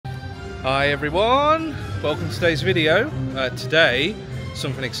Hi everyone, welcome to today's video. Today,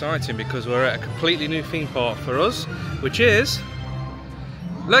 something exciting because we're at a completely new theme park for us, which is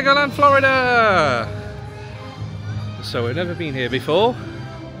Legoland Florida. So we've never been here before,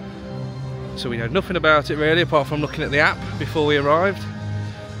 so we know nothing about it really, apart from looking at the app before we arrived.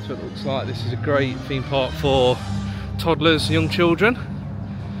 So it looks like this is a great theme park for toddlers and young children.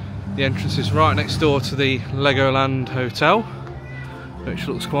 The entrance is right next door to the Legoland Hotel, which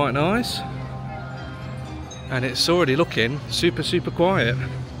looks quite nice, and it's already looking super quiet.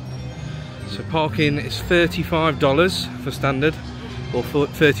 So parking is $35 for standard, or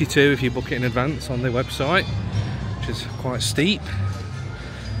 $32 if you book it in advance on the website, which is quite steep,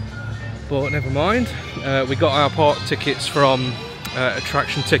 but never mind. We got our park tickets from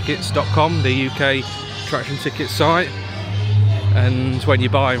attractiontickets.com, the UK attraction ticket site, and when you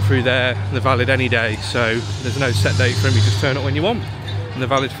buy them through there, they're valid any day, so there's no set date for them, you just turn up when you want. And they're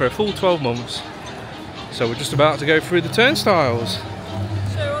valid for a full 12 months. So we're just about to go through the turnstiles.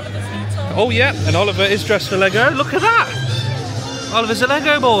 Oh yeah, and Oliver is dressed for Lego. Look at that! Oliver's a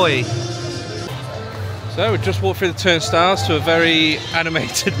Lego boy. So we just walked through the turnstiles to a very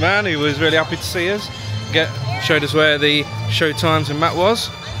animated man who was really happy to see us. Showed us where the show times and mat was.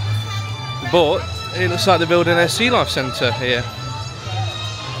 But it looks like they're building a sea life centre here,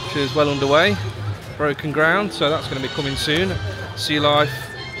 which is well underway. Broken ground, so that's going to be coming soon. Sea Life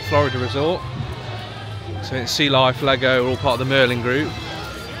Florida Resort. So it's Sea Life, Lego, all part of the Merlin group.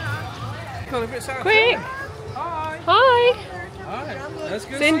 Quick! Hi! Hi! Hi. Let's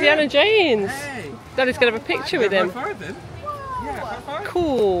go. It's Indiana Jones. Hey. Daddy's going to have a picture with him. High five then. Yeah, high five.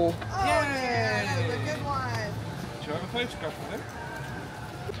 Cool. Yay! Good one. Do you have a photograph of him?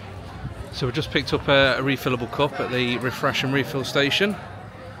 So we just picked up a refillable cup at the refresh and refill station.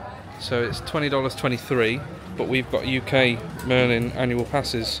 So it's $20.23, but we've got UK Merlin annual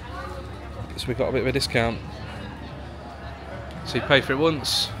passes, so we've got a bit of a discount. So you pay for it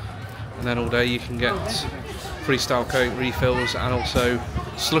once, and then all day you can get Freestyle Coke refills and also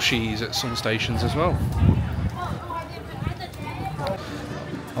slushies at some stations as well.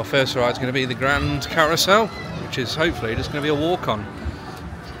 Our first ride is going to be the Grand Carousel, which is hopefully just going to be a walk-on.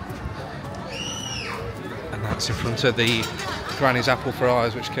 And that's in front of the Granny's apple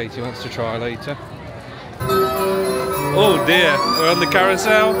fries, which Katie wants to try later. Oh dear, we're on the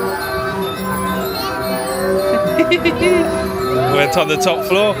carousel. We're on the top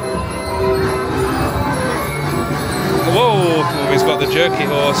floor. Whoa, he's got the jerky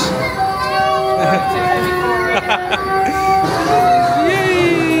horse. Yay!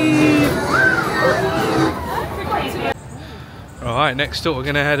 Alright, next up we're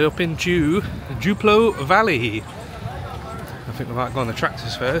going to head up into Duplo Valley. I think we might go on the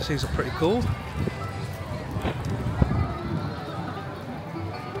tractors first, these are pretty cool.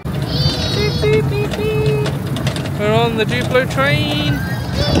 Beep, beep, beep, beep. We're on the Duplo train.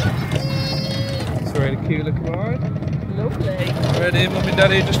 It's a really cute looking ride. Lovely. Ready, Mum and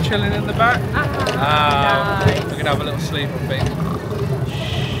Daddy just chilling in the back. Nice. We're going to have a little sleep, I think.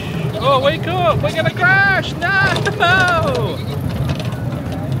 Oh, wake up! We're going to crash! No!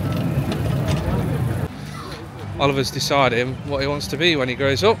 Oliver's deciding what he wants to be when he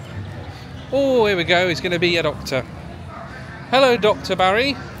grows up. Oh, here we go, he's going to be a doctor. Hello, Dr.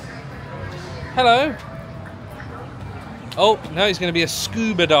 Barry. Hello. Oh, no, he's going to be a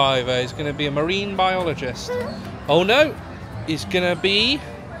scuba diver. He's going to be a marine biologist. Oh, no, he's going to be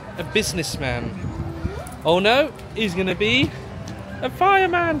a businessman. Oh, no, he's going to be a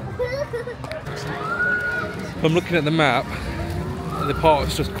fireman. I'm looking at the map. The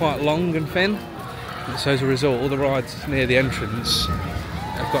park's just quite long and thin. So as a result, all the rides near the entrance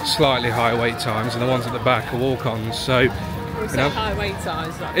have got slightly higher wait times, and the ones at the back are walk-ons. So, High wait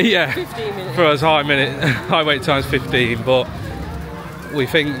times, like yeah, 15 minutes. For us, high wait times 15. But we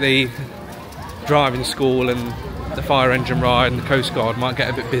think the driving school and the fire engine ride and the Coast Guard might get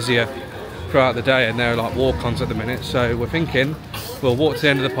a bit busier throughout the day, and they're like walk-ons at the minute. So we're thinking we'll walk to the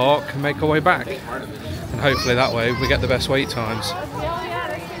end of the park and make our way back, and hopefully that way we get the best wait times.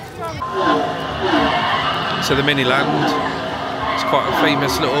 So the Mini Land, it's quite a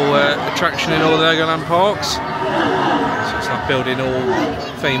famous little attraction in all the Legoland parks. So it's like building all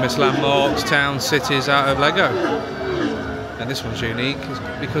famous landmarks, towns, cities out of Lego. And this one's unique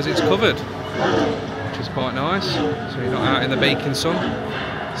because it's covered, which is quite nice. So you're not out in the baking sun.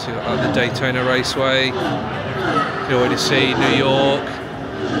 So you've got like the Daytona Raceway, you can already see New York,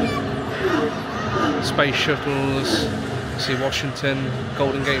 space shuttles, you see Washington,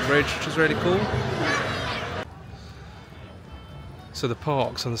 Golden Gate Bridge, which is really cool. So the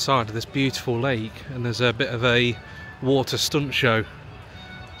park's on the side of this beautiful lake, and there's a bit of a water stunt show.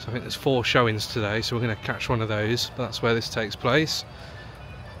 So I think there's 4 showings today, so we're going to catch one of those. But that's where this takes place.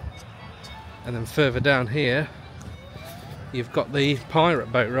 And then further down here, you've got the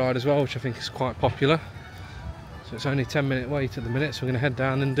pirate boat ride as well, which I think is quite popular. So it's only a 10-minute wait at the minute, so we're going to head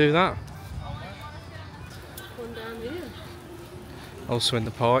down and do that. One down here. Also in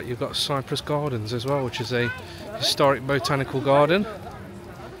the park, you've got Cypress Gardens as well, which is a historic botanical garden.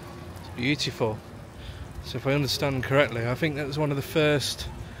 It's beautiful. So if I understand correctly, I think that was one of the first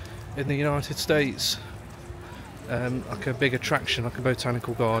in the United States, like a big attraction, like a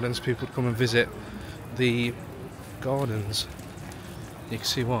botanical gardens. People would come and visit the gardens. You can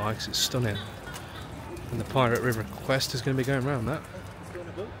see why, because it's stunning. And the Pirate River Quest is going to be going around that.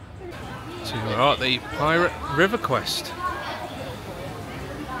 So we're at the Pirate River Quest.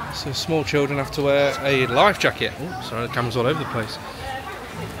 So small children have to wear a life jacket. Oh, sorry, the camera's all over the place.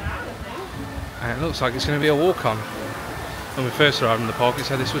 And it looks like it's going to be a walk-on. When we first arrived in the park, it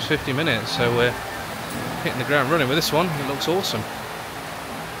said this was 50 minutes, so we're hitting the ground running with this one. It looks awesome.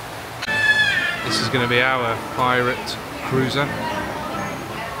 This is going to be our pirate cruiser.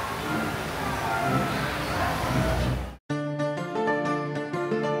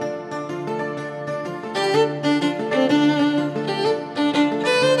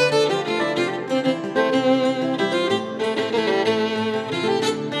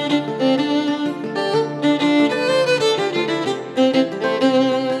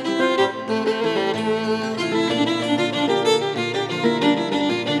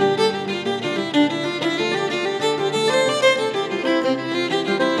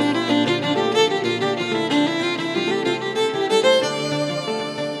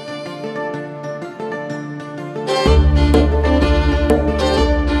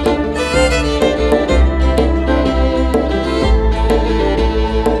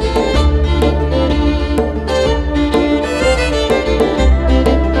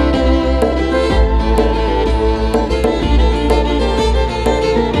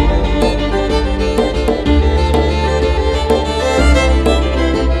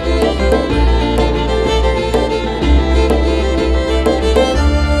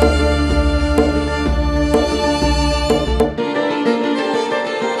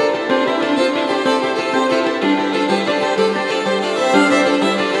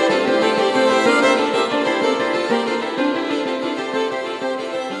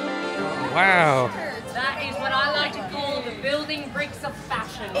 Wow. That is what I like to call the building bricks of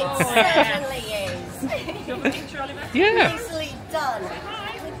fashion. It certainly is. Yeah. Nicely done.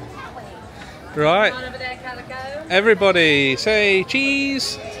 Right. Over there, Calico. Everybody say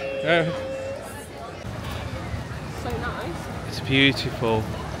cheese. So nice. It's beautiful.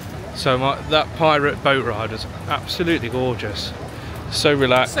 So that pirate boat ride was absolutely gorgeous. So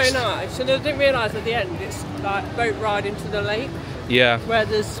relaxed. So nice. And I didn't realise at the end it's like boat ride into the lake Yeah. where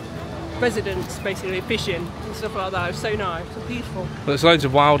there's residents basically fishing and stuff like that. It's so nice. It's beautiful. But there's loads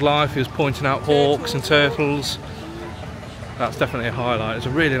of wildlife. He was pointing out hawks and turtles. That's definitely a highlight. It's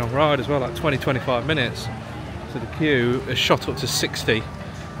a really long ride as well, like 20-25 minutes. So the queue has shot up to 60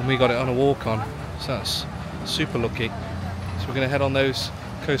 and we got it on a walk-on. So that's super lucky. So we're going to head on those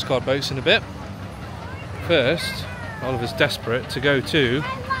Coast Guard boats in a bit. First, Oliver's desperate to go to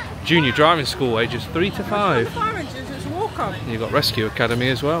junior driving school, ages 3 to 5. Fire engines, it's a walk-on. And you've got Rescue Academy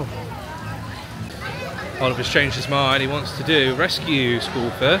as well. Oliver's changed his mind. He wants to do rescue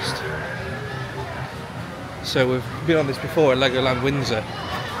school first. So we've been on this before at Legoland Windsor.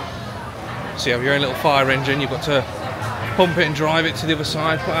 So you have your own little fire engine. You've got to pump it and drive it to the other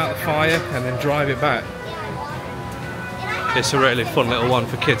side, put out the fire, and then drive it back. It's a really fun little one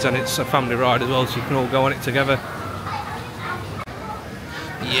for kids, and it's a family ride as well, so you can all go on it together.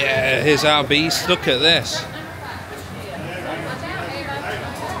 Yeah, here's our beast. Look at this.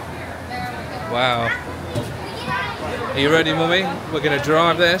 Wow. Are you ready, Mummy? We're going to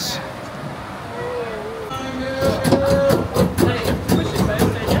drive this.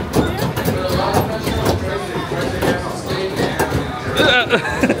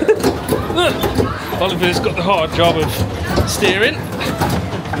 Oliver's got the hard job of steering.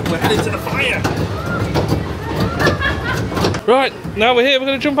 We're heading to the fire. Right, now we're here. We're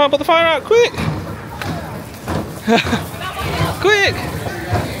going to jump out and put the fire out. Quick! Quick!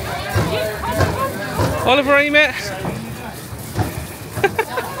 Oliver, aim it.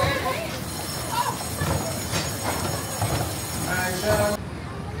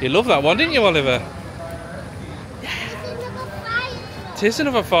 You love that one, didn't you, Oliver? It is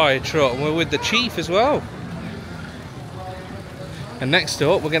another fire truck, and we're with the chief as well. And next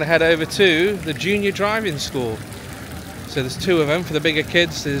up, we're going to head over to the junior driving school. So there's 2 of them for the bigger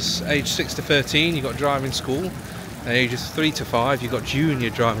kids. There's age 6 to 13. You've got driving school, Ages 3 to 5, you've got junior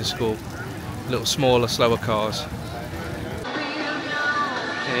driving school. Little smaller, slower cars.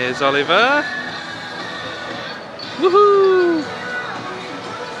 Here's Oliver. Woohoo!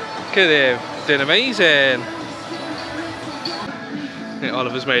 Look at him, doing amazing. I think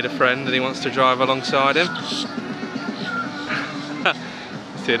Oliver's made a friend and he wants to drive alongside him.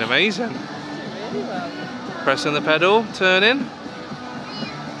 He's doing amazing. Pressing the pedal, turning.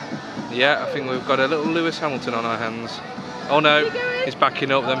 Yeah, I think we've got a little Lewis Hamilton on our hands. Oh no, he's backing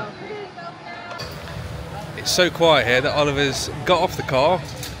up them. It's so quiet here that Oliver's got off the car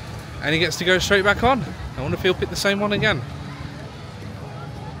and he gets to go straight back on. I wonder if he'll pick the same one again.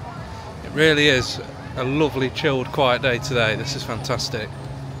 It really is a lovely, chilled, quiet day today. This is fantastic.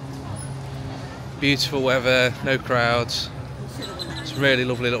 Beautiful weather, no crowds. It's really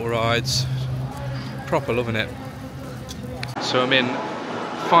lovely little rides. Proper loving it. So I'm in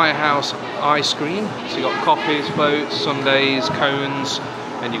Firehouse Ice Cream. So you got coffees, floats, sundaes, cones,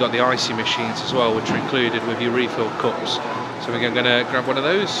 and you got the icy machines as well, which are included with your refill cups. So we're going to grab one of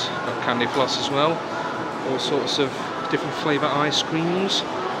those. Got candy floss as well. All sorts of different flavour ice creams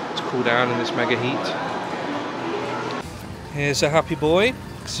to cool down in this mega heat. Here's a happy boy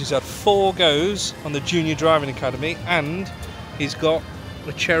because he's had 4 goes on the Junior Driving Academy and he's got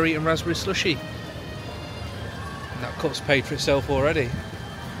a cherry and raspberry slushy. And that cup's paid for itself already.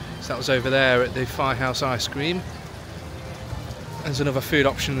 So that was over there at the Firehouse Ice Cream. There's another food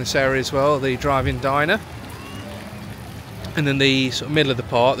option in this area as well, the drive-in diner. And then the sort of middle of the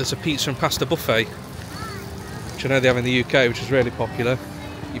park, there's a pizza and pasta buffet, which I know they have in the UK, which is really popular.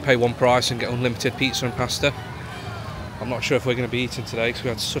 You pay one price and get unlimited pizza and pasta. I'm not sure if we're going to be eating today because we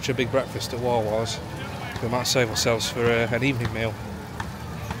had such a big breakfast at Wawa's. We might save ourselves for an evening meal.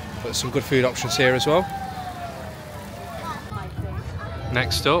 But there's some good food options here as well.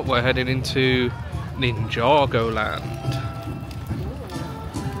 Next up, we're heading into Ninjago Land.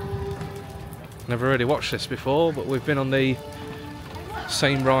 Never really watched this before, but we've been on the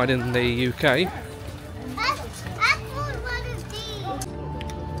same ride in the UK.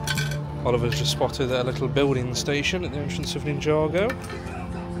 Oliver's just spotted a little building station at the entrance of Ninjago.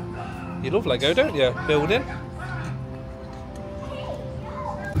 You love Lego, don't you? Building.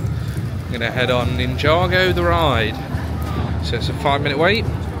 I'm going to head on Ninjago the ride. So it's a 5-minute wait.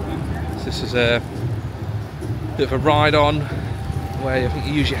 So this is a bit of a ride on where I think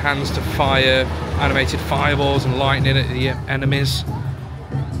you use your hands to fire animated fireballs and lightning at the enemies.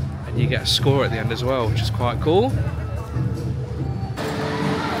 And you get a score at the end as well, which is quite cool.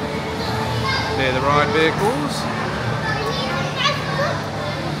 Near the ride vehicles.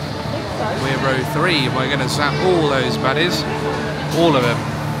 We're row 3 and we're going to zap all those baddies. All of them.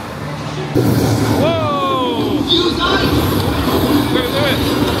 Whoa! Go do it!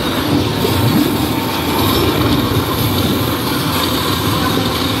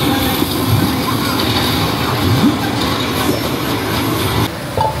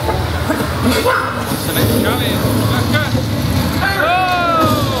 What's the next challenge? Let's go!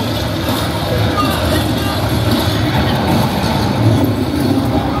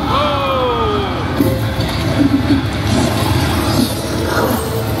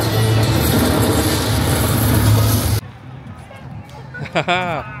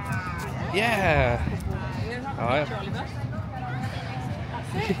 Yeah! Alright.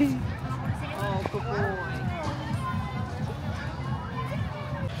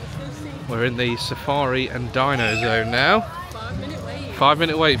 We're in the Safari and Dino Zone now.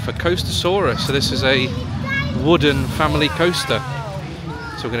 5-minute wait for Coastosaurus. So this is a wooden family coaster.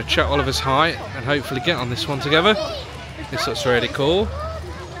 So we're going to check Oliver's height and hopefully get on this one together. This looks really cool.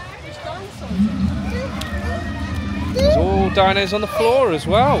 There's all dinos on the floor as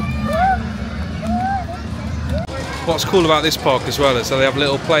well. What's cool about this park as well is that they have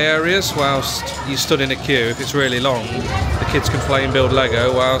little play areas whilst you stood in a queue. If it's really long, the kids can play and build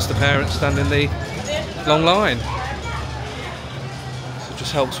Lego whilst the parents stand in the long line. So it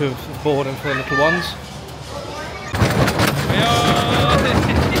just helps with boredom for the little ones. We are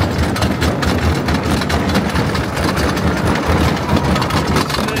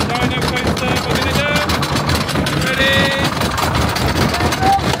Dino coaster, we're gonna do. Ready?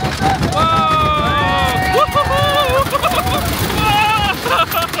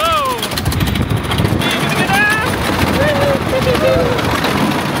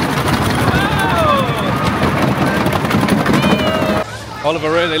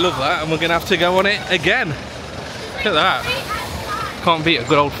 Oliver really loved that and we're going to have to go on it again. Look at that. Can't beat a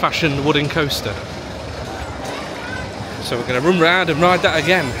good old-fashioned wooden coaster. So we're going to run round and ride that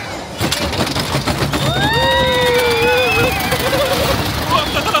again.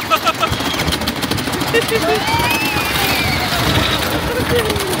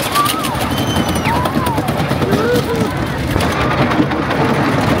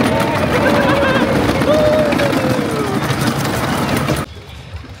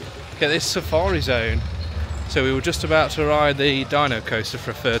 Get this safari zone. So we were just about to ride the dino coaster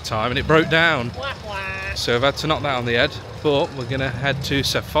for a third time and it broke down. So I've had to knock that on the head, but we're going to head to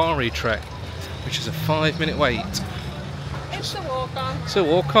Safari Trek, which is a 5-minute wait. It's a walk on. It's a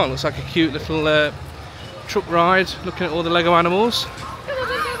walk on. Looks like a cute little truck ride, looking at all the Lego animals.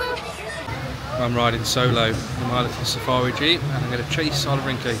 I'm riding solo in my little safari jeep and I'm going to chase Oliver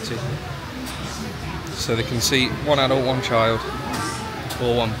and Katie so they can see one adult, one child,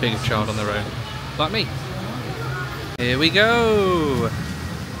 or one bigger child on their own, like me. Here we go!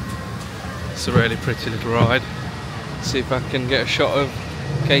 It's a really pretty little ride. Let's see if I can get a shot of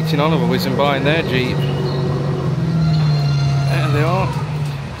Katie and Oliver whizzing by in their jeep. There they are.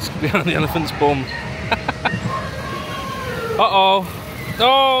 It's behind the elephant's bum. Uh-oh!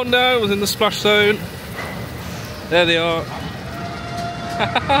 Oh no, it was in the splash zone. There they are.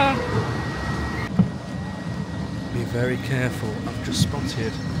 Be very careful, I've just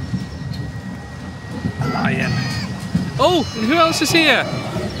spotted a lion. Oh, and who else is here?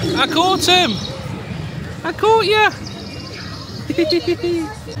 I caught him! I caught you!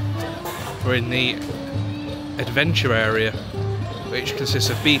 We're in the adventure area, which consists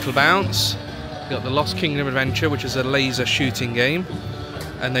of Beetle Bounce. You've got the Lost Kingdom Adventure, which is a laser shooting game.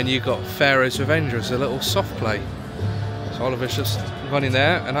 And then you've got Pharaoh's Revenge, as a little soft play. So Oliver's just gone in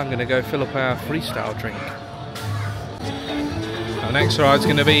there, and I'm going to go fill up our freestyle drink. Our next ride's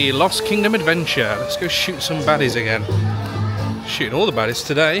going to be Lost Kingdom Adventure. Let's go shoot some baddies again. Shooting all the baddies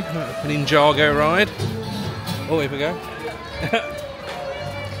today. An Ninjago ride. Oh, here we go.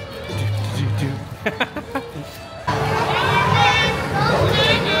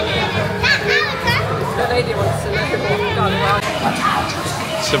 The lady wants to know what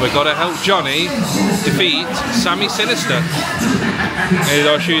So we've got to help Johnny defeat Sammy Sinister. Here's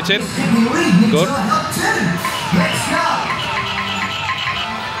our shooting. Good.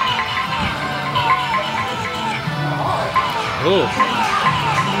 Oh.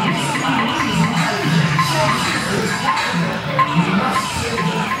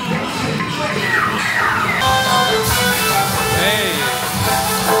 Hey.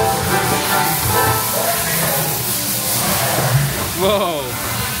 Whoa.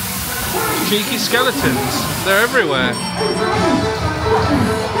 Cheeky skeletons. They're everywhere.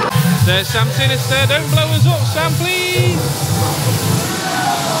 There's Sam Sinister. Don't blow us up, Sam, please.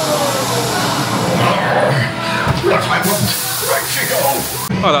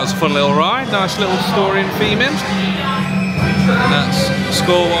 Oh, that was a fun little ride. Nice little story and theming. And that's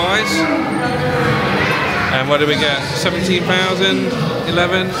score-wise. And what do we get? 17,000,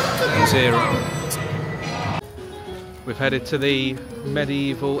 11, and 0. We've headed to the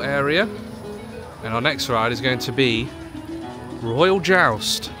medieval area, and our next ride is going to be Royal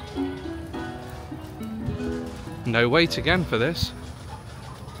Joust. No wait again for this.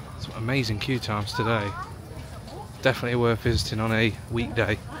 Some amazing queue times today. Definitely worth visiting on a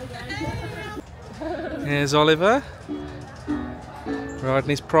weekday. Here's Oliver riding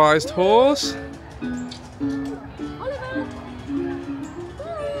his prized horse.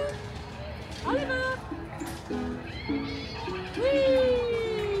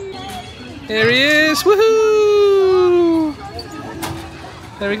 Here he is! Woohoo!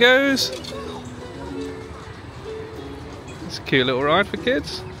 There he goes. It's a cute little ride for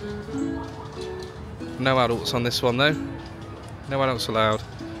kids. No adults on this one though. No adults allowed.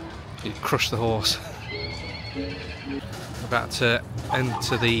 You crush the horse. About to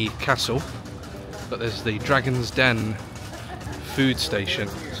enter the castle, but there's the Dragon's Den food station.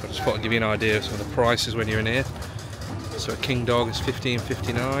 So I just thought I'd give you an idea of some of the prices when you're in here. So a king dog is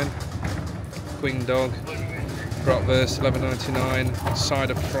 $15.59. Queen dog, bratwurst $11.99, side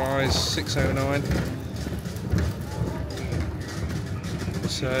of fries $6.09.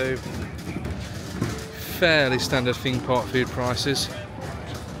 So fairly standard theme park food prices.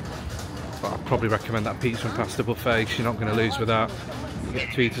 But I'd probably recommend that pizza and pasta buffet because you're not going to lose with that. You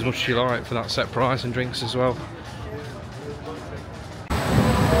get to eat as much as you like for that set price, and drinks as well.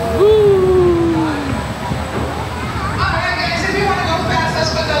 Woo! Alright guys, if you want to go fast, let's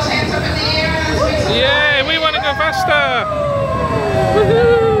put those hands up in the air and let's make some. Yeah, we want to go faster!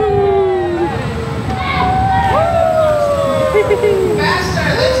 Woohoo! Faster,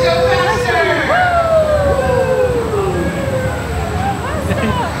 let's go faster!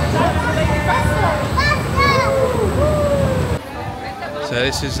 So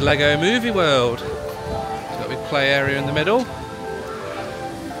this is Lego Movie World. It's got a big play area in the middle.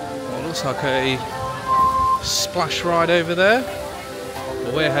 Oh, looks like a splash ride over there.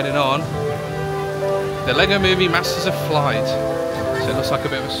 But we're heading on the Lego Movie Masters of Flight. So it looks like a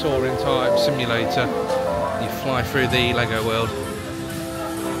bit of a soaring type simulator. You fly through the Lego world.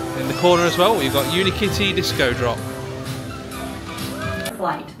 In the corner as well, we've got Unikitty Disco Drop.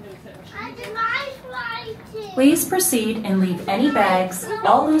 Flight. Please proceed and leave any bags,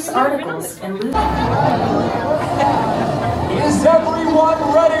 all loose articles, and loose. Is everyone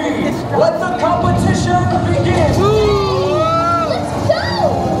ready? Let the competition begin! Let's go!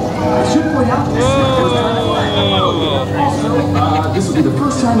 I should point out this also, this will be the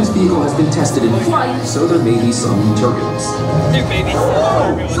first time this vehicle has been tested in flight, so there may be some turbulence.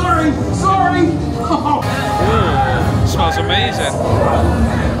 Sorry! Smells amazing.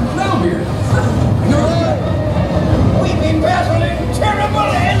 Now here. We've been battling terrible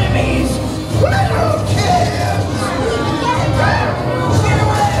enemies. I don't care.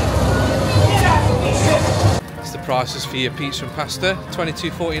 It's the prices for your pizza and pasta.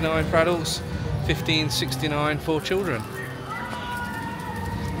 $22.49 for adults, $15.69 for children.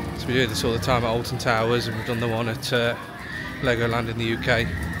 So we do this all the time at Alton Towers, and we've done the one at Legoland in the UK.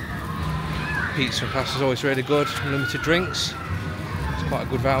 Pizza and pasta is always really good. Unlimited drinks. It's quite a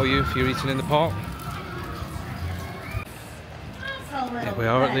good value if you're eating in the park. Here we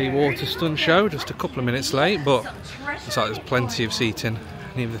are at the Waterspots Stunt Show, just a couple of minutes late, but it's like there's plenty of seating.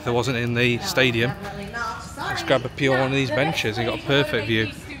 And even if there wasn't in the stadium, let's grab a pew on one of these benches and got a perfect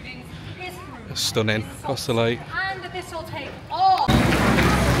view. It's stunning across the lake. And this will take all.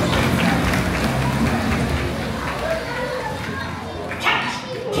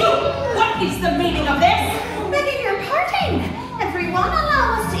 What is the meaning of this? Begging your pardon. Everyone,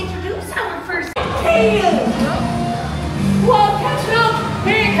 allow us to introduce our first tail. Whoa, catch it up!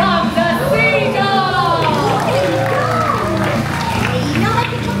 Here comes the seagull! Now I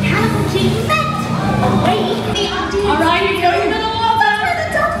can put cannibal cheese net. Wait, the idea. Alright, you're going to the water! The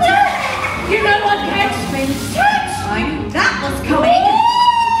doctor. You know what, catch? Catch! I knew that was coming.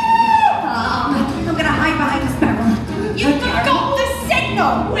 I'm gonna hide behind this barrel. You forgot the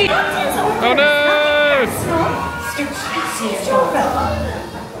signal. Oh no!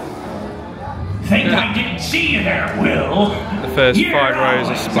 Think I didn't see you there, Will? The first 5 rows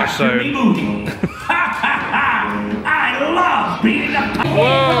of splash zone. I love being a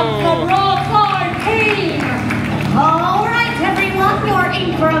Whoa! Broadside team! All right, everyone, you're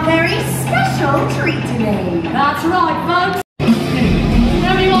in for a very special treat today. That's right, folks.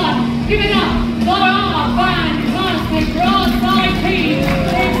 Everyone, give it up for our fantastic broadside team.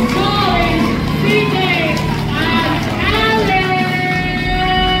 It's starring CJ and Ellen.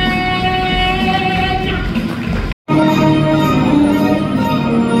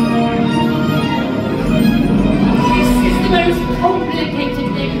 This is the most complicated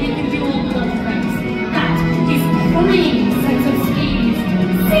thing you can do on board, folks. That is 3 sets of skis,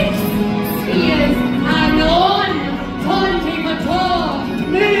 6 skiers, and 1 taunting the tour,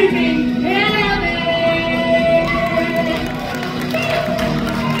 moving pyramid.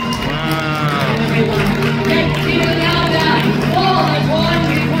 Everyone, let's do it louder. All at once,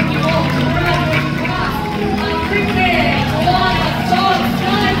 you put you all together in class. Quickly, Waterspots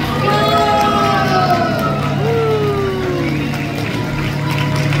Stunt Show!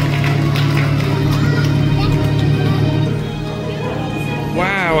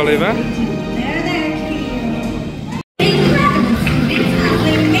 Wow, Oliver. There, Big rabbits. It's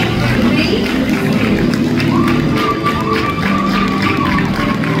nothing make for me.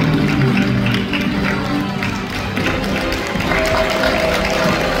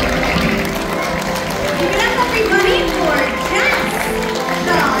 Give it up, everybody, for Jess,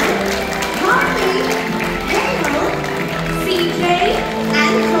 Don, Harley, Halo, CJ,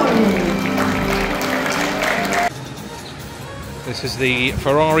 and Corbin. This is the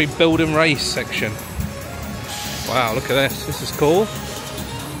Ferrari Build and Race section. Wow, look at this. This is cool.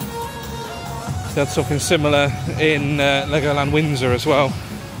 They had something similar in Legoland Windsor as well.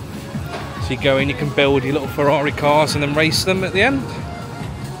 So you go in, you can build your little Ferrari cars and then race them at the end.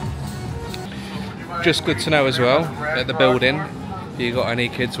 Just good to know as well, at the building, if you've got any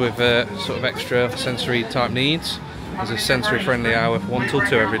kids with sort of extra sensory type needs, there's a sensory friendly hour from 1 till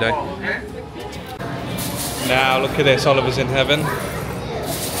 2 every day. Now look at this, Oliver's in heaven.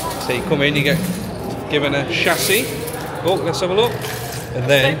 So you come in, you get given a chassis. Oh, let's have a look. And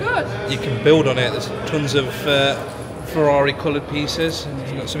then you can build on it. There's tons of Ferrari coloured pieces. And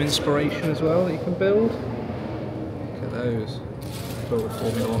you've got some inspiration as well that you can build. Look at those. Build a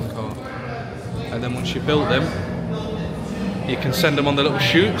Formula 1 car. And then once you've built them, you can send them on the little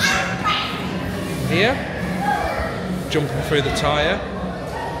chutes here, jumping through the tyre.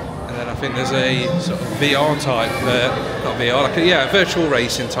 And then I think there's a sort of VR type, not VR, like a virtual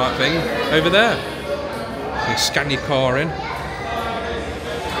racing type thing over there. You scan your car in,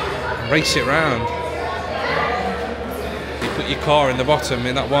 race it round. You put your car in the bottom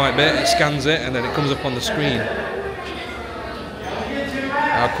in that white bit, it scans it, and then it comes up on the screen.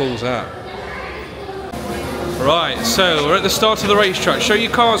 How cool is that? Right, so we're at the start of the racetrack. Show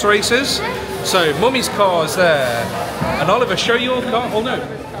your cars, racers. So Mummy's car's there, and Oliver, show your car. Oh no,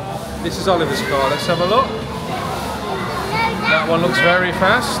 this is Oliver's car. Let's have a look. That one looks very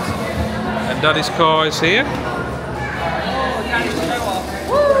fast. And Daddy's car is here.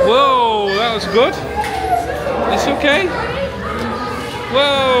 Whoa, that was good. It's okay.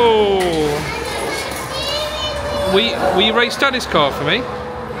 Whoa. Will you race Daddy's car for me?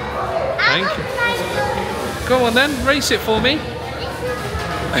 Thank you. Go on then, race it for me.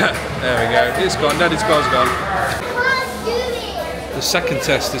 There we go. It's gone. Daddy's car's gone. The second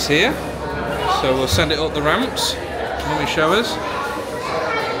test is here, so we'll send it up the ramps. Let me show us.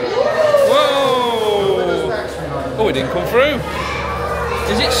 Whoa! Oh, it didn't come through.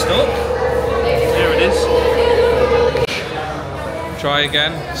 Is it stuck? There it is. Try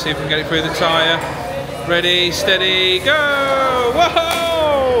again. See if we can get it through the tyre. Ready, steady, go!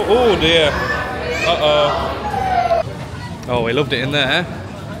 Whoa! Oh dear. Uh-oh. Oh, we loved it in there.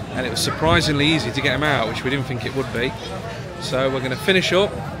 And it was surprisingly easy to get him out, which we didn't think it would be. So we're going to finish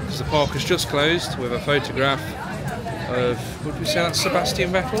up, because the park has just closed, with a photograph of, would we say that's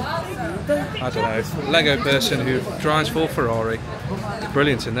Sebastian Vettel? I don't know, Lego person who drives for Ferrari. It's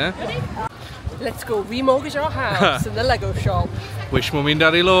brilliant in there. Let's go remortgage our house in the Lego shop. Wish Mummy and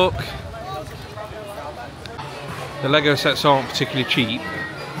Daddy luck. The Lego sets aren't particularly cheap,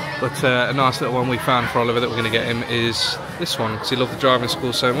 but a nice little one we found for Oliver that we're going to get him is this one, because he loved the driving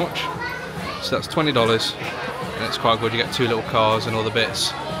school so much. So that's $20, and it's quite good. You get two little cars and all the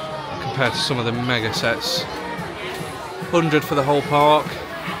bits, compared to some of the mega sets. 100 for the whole park,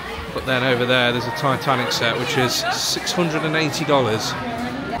 but then over there there's a Titanic set which is $680.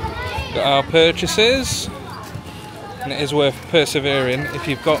 Got our purchases, and it is worth persevering. If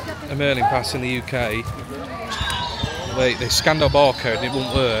you've got a Merlin pass in the UK, they scanned our barcode and it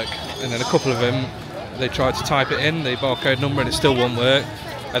wouldn't work, and then a couple of them they tried to type it in, the barcode number, and it still wouldn't work,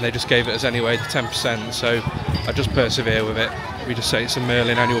 and they just gave it us anyway, the 10%, so I just persevere with it. We just say it's a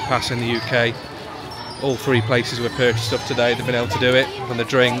Merlin annual pass in the UK. All three places we've purchased up today, they've been able to do it, from the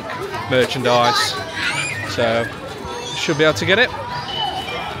drink, merchandise, so should be able to get it.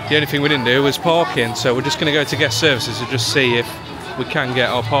 The only thing we didn't do was parking, so we're just going to go to guest services and just see if we can get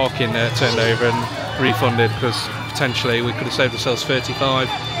our parking turned over and refunded, because potentially we could have saved ourselves $35.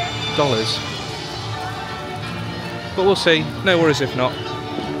 But we'll see, no worries if not.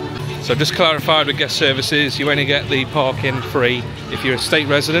 So just clarified with guest services, you only get the parking free if you're a state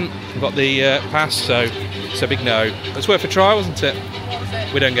resident, you've got the pass, so it's a big no. It's worth a try, wasn't it?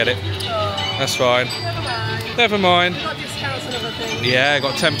 We don't get it. That's fine. Never mind. Got discounts and everything. Yeah,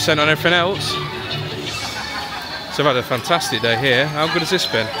 got 10% on everything else. So I've had a fantastic day here. How good has this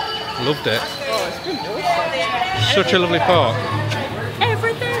been? Loved it. Oh, it's been good. Such a lovely park.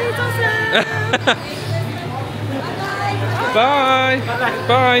 Everything is awesome. Bye.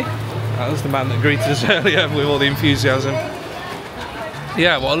 Bye. That was the man that greeted us earlier with all the enthusiasm.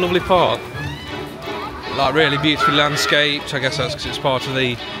 Yeah, what a lovely park. Like really beautifully landscaped. I guess that's because it's part of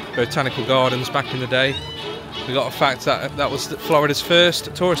the botanical gardens back in the day. We got a fact that that was Florida's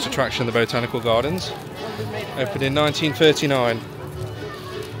first tourist attraction, the botanical gardens. Opened in 1939.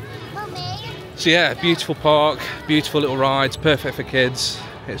 So yeah, beautiful park, beautiful little rides, perfect for kids.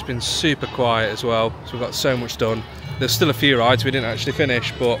 It's been super quiet as well, so we've got so much done. There's still a few rides we didn't actually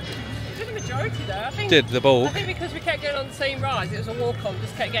finish, but Did the majority though. I think, did the bulk. I think because we kept going on the same rides, it was a walk-on,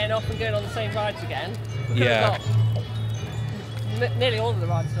 just kept getting off and going on the same rides again. Yeah. Nearly all of the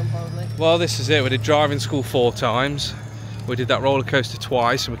rides done probably. Well, this is it. We did driving school 4 times. We did that roller coaster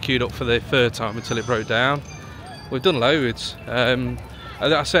twice, and we queued up for the 3rd time until it broke down. We've done loads.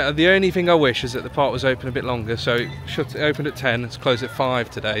 I said the only thing I wish is that the park was open a bit longer. So it opened at 10. It's closed at 5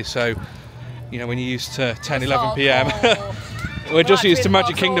 today. So you know, when you're used to 10, 11 p.m. we're just used to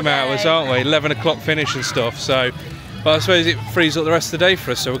Magic Kingdom hours, aren't we? 11 o'clock finish and stuff. So, but I suppose it frees up the rest of the day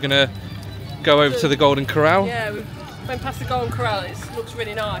for us. So we're going to go over to the Golden Corral. Yeah, we went past the Golden Corral. It looks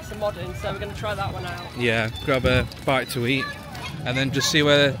really nice and modern, so we're going to try that one out. Yeah, grab a bite to eat, and then just see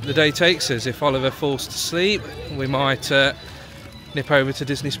where the day takes us. If Oliver falls to sleep, we might nip over to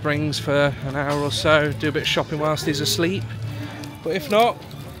Disney Springs for an hour or so, do a bit of shopping whilst he's asleep. But if not,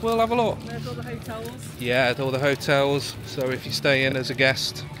 we'll have a look. There's all the hotels. Yeah, all the hotels. So if you stay in as a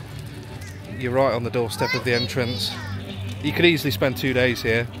guest, you're right on the doorstep of the entrance. You could easily spend 2 days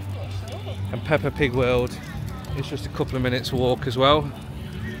here. And Peppa Pig World is just a couple of minutes walk as well,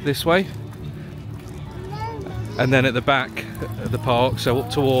 this way. And then at the back of the park, so up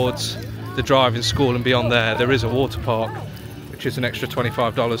towards the driving school and beyond there is a water park, which is an extra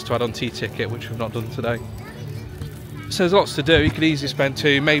 $25 to add on to your ticket, which we've not done today. So there's lots to do. You could easily spend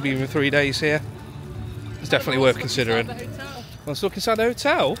 2, maybe even 3 days here. It's definitely worth considering. Let's look inside the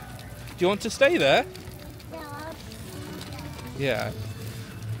hotel. Do you want to stay there? Yeah.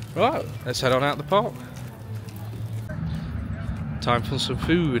 Right, let's head on out the park. Time for some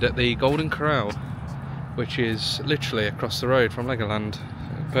food at the Golden Corral, which is literally across the road from Legoland.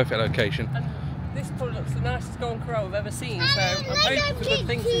 Perfect location. And this probably looks the nicest Golden Corral I've ever seen, so I'm hoping for good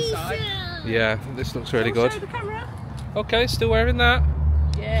things inside. Yeah, this looks really Can I good. show the camera? Okay, still wearing that?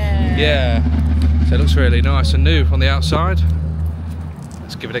 Yeah. Yeah. So it looks really nice and new on the outside.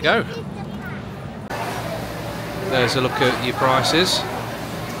 Let's give it a go. There's a look at your prices.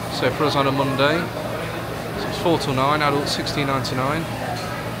 So for us on a Monday, so it's 4 till 9, adults $16.99.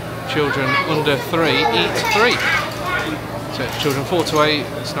 Children under 3 eat 3. So children 4 to 8,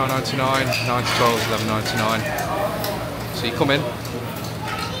 it's $9.99, 9 to 12 is $11.99. So you come in,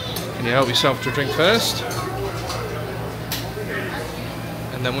 and you help yourself to a drink first.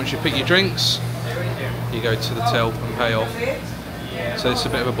 And then once you pick your drinks, you go to the till and pay off. So it's a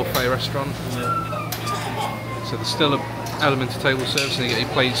bit of a buffet restaurant. So there's still an element of table service, and you get your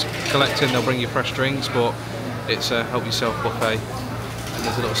plates collecting, they'll bring you fresh drinks, but it's a help yourself buffet. And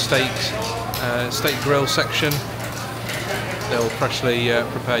there's a little steak grill section. They'll freshly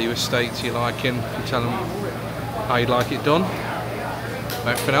prepare you a steak to your liking. You tell them how you'd like it done.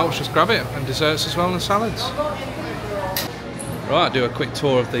 Everything else, just grab it, and desserts as well, and salads. Right, do a quick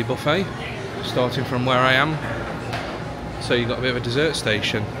tour of the buffet, starting from where I am. So you've got a bit of a dessert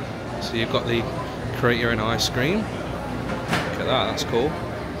station. So you've got the create your own ice cream. Look at that, that's cool.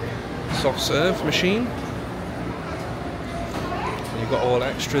 Soft serve machine. And you've got all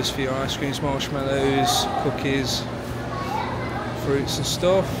extras for your ice creams, marshmallows, cookies, fruits and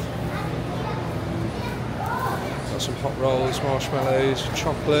stuff. Got some hot rolls, marshmallows,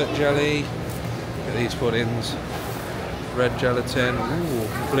 chocolate, jelly. Look at these puddings. Red gelatin, ooh,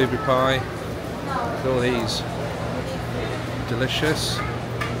 blueberry pie. Look at all these. Delicious.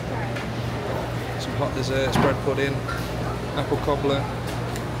 Some hot desserts, bread pudding, apple cobbler,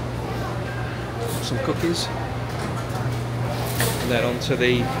 some cookies. And then on to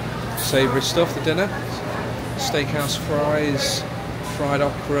the savoury stuff, the dinner. Steakhouse fries, fried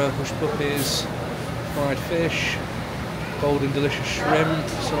okra, hush puppies, fried fish, golden delicious shrimp,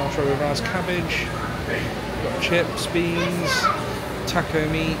 cilantro revised cabbage. Got chips, beans, taco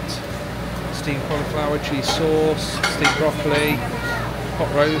meat, steamed cauliflower, cheese sauce, steamed broccoli,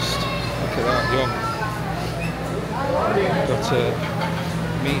 hot roast. Look at that, yum. Got a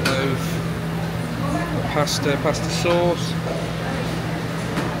meatloaf, a pasta sauce,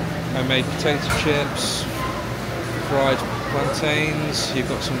 homemade potato chips, fried plantains. You've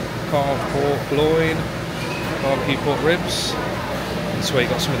got some carved pork loin, barbecue pork ribs. This way you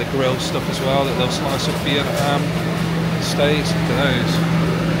got some of the grilled stuff as well that they'll slice up for you, ham, steaks, look at those.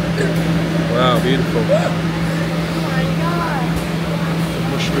 Wow, beautiful.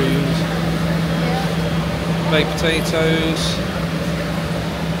 Mushrooms, baked potatoes,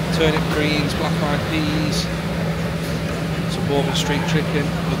 turnip greens, black-eyed peas, some Bourbon Street chicken.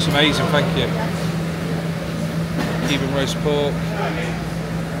 Looks amazing, thank you. Cuban roast pork,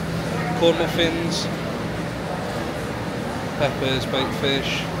 corn muffins, peppers, baked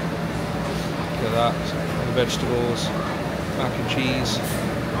fish, look at that, and the vegetables, mac and cheese.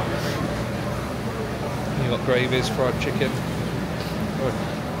 You've got gravies, fried chicken. Good.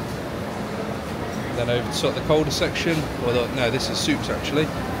 Then over to sort of the colder section, well no, this is soups actually.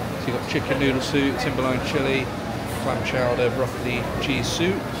 So you've got chicken noodle soup, timberline chilli, clam chowder, broccoli, cheese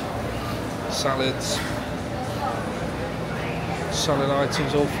soup, salads, salad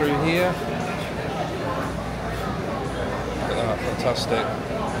items all through here. Fantastic.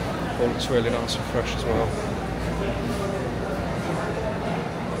 All looks really nice and fresh as well.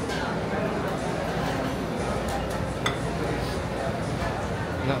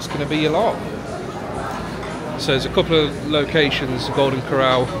 And that's going to be your lot. So there's a couple of locations, Golden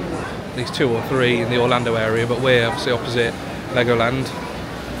Corral, at least 2 or 3 in the Orlando area, but we're obviously opposite Legoland.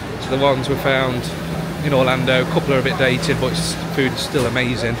 So the ones we found in Orlando, a couple are a bit dated, but food is still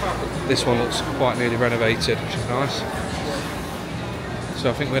amazing. This one looks quite nearly renovated, which is nice. So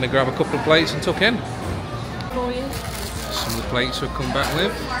I think we're going to grab a couple of plates and tuck in. Some of the plates we've come back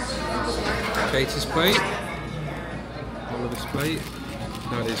with. Katie's plate. Oliver's plate.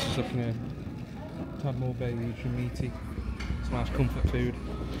 Now it is just looking a tad more beige and meaty. Some nice comfort food.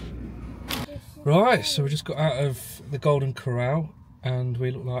 Right, so we just got out of the Golden Corral and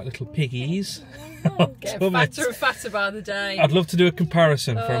we look like little piggies. Getting fatter and fatter by the day. I'd love to do a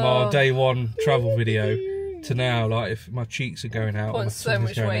comparison from our day one travel video to now, like if my cheeks are going out. Putting so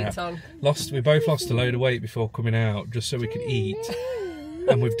much weight on. We both lost a load of weight before coming out just so we could eat.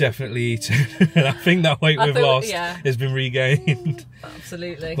 And we've definitely eaten. And I think that weight we've lost has been regained.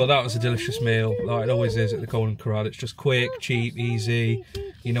 Absolutely. But that was a delicious meal, like it always is at the Golden Corral. It's just quick, cheap, easy.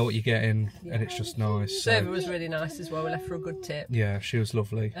 You know what you're getting, and it's just nice. Server was really nice as well. We left her a good tip. Yeah, she was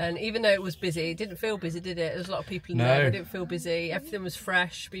lovely. And even though it was busy, it didn't feel busy, did it? There was a lot of people in there. It didn't feel busy. Everything was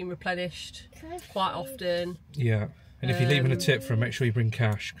fresh, being replenished quite often. Yeah. And if you're leaving a tip for them, make sure you bring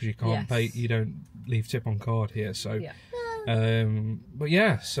cash because you can't pay. You don't leave tip on card here. So. Yeah. But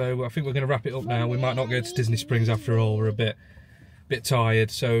yeah, so I think we're going to wrap it up now. We might not go to Disney Springs after all. We're a bit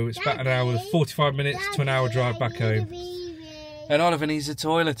tired, so it's about an hour, 45 minutes to an hour drive back home. And Oliver needs a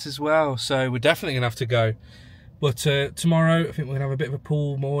toilet as well, so we're definitely going to have to go. But tomorrow, I think we're going to have a bit of a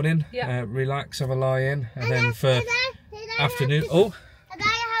pool morning, relax, have a lie in, and then for afternoon. Oh, and I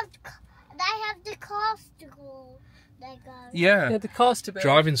have the car school Lego. Yeah, the cars to build.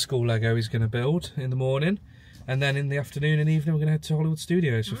 Driving school Lego he's going to build in the morning. And then in the afternoon and evening, we're going to head to Hollywood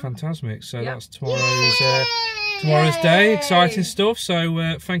Studios for Fantasmic. So that's tomorrow's day. Exciting stuff.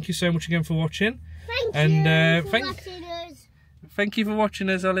 So thank you so much again for watching. Thank you for watching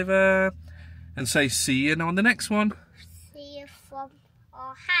us, Oliver. And say see you on the next one. See you from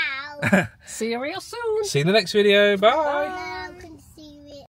our house. See you real soon. See you in the next video. Bye. Bye.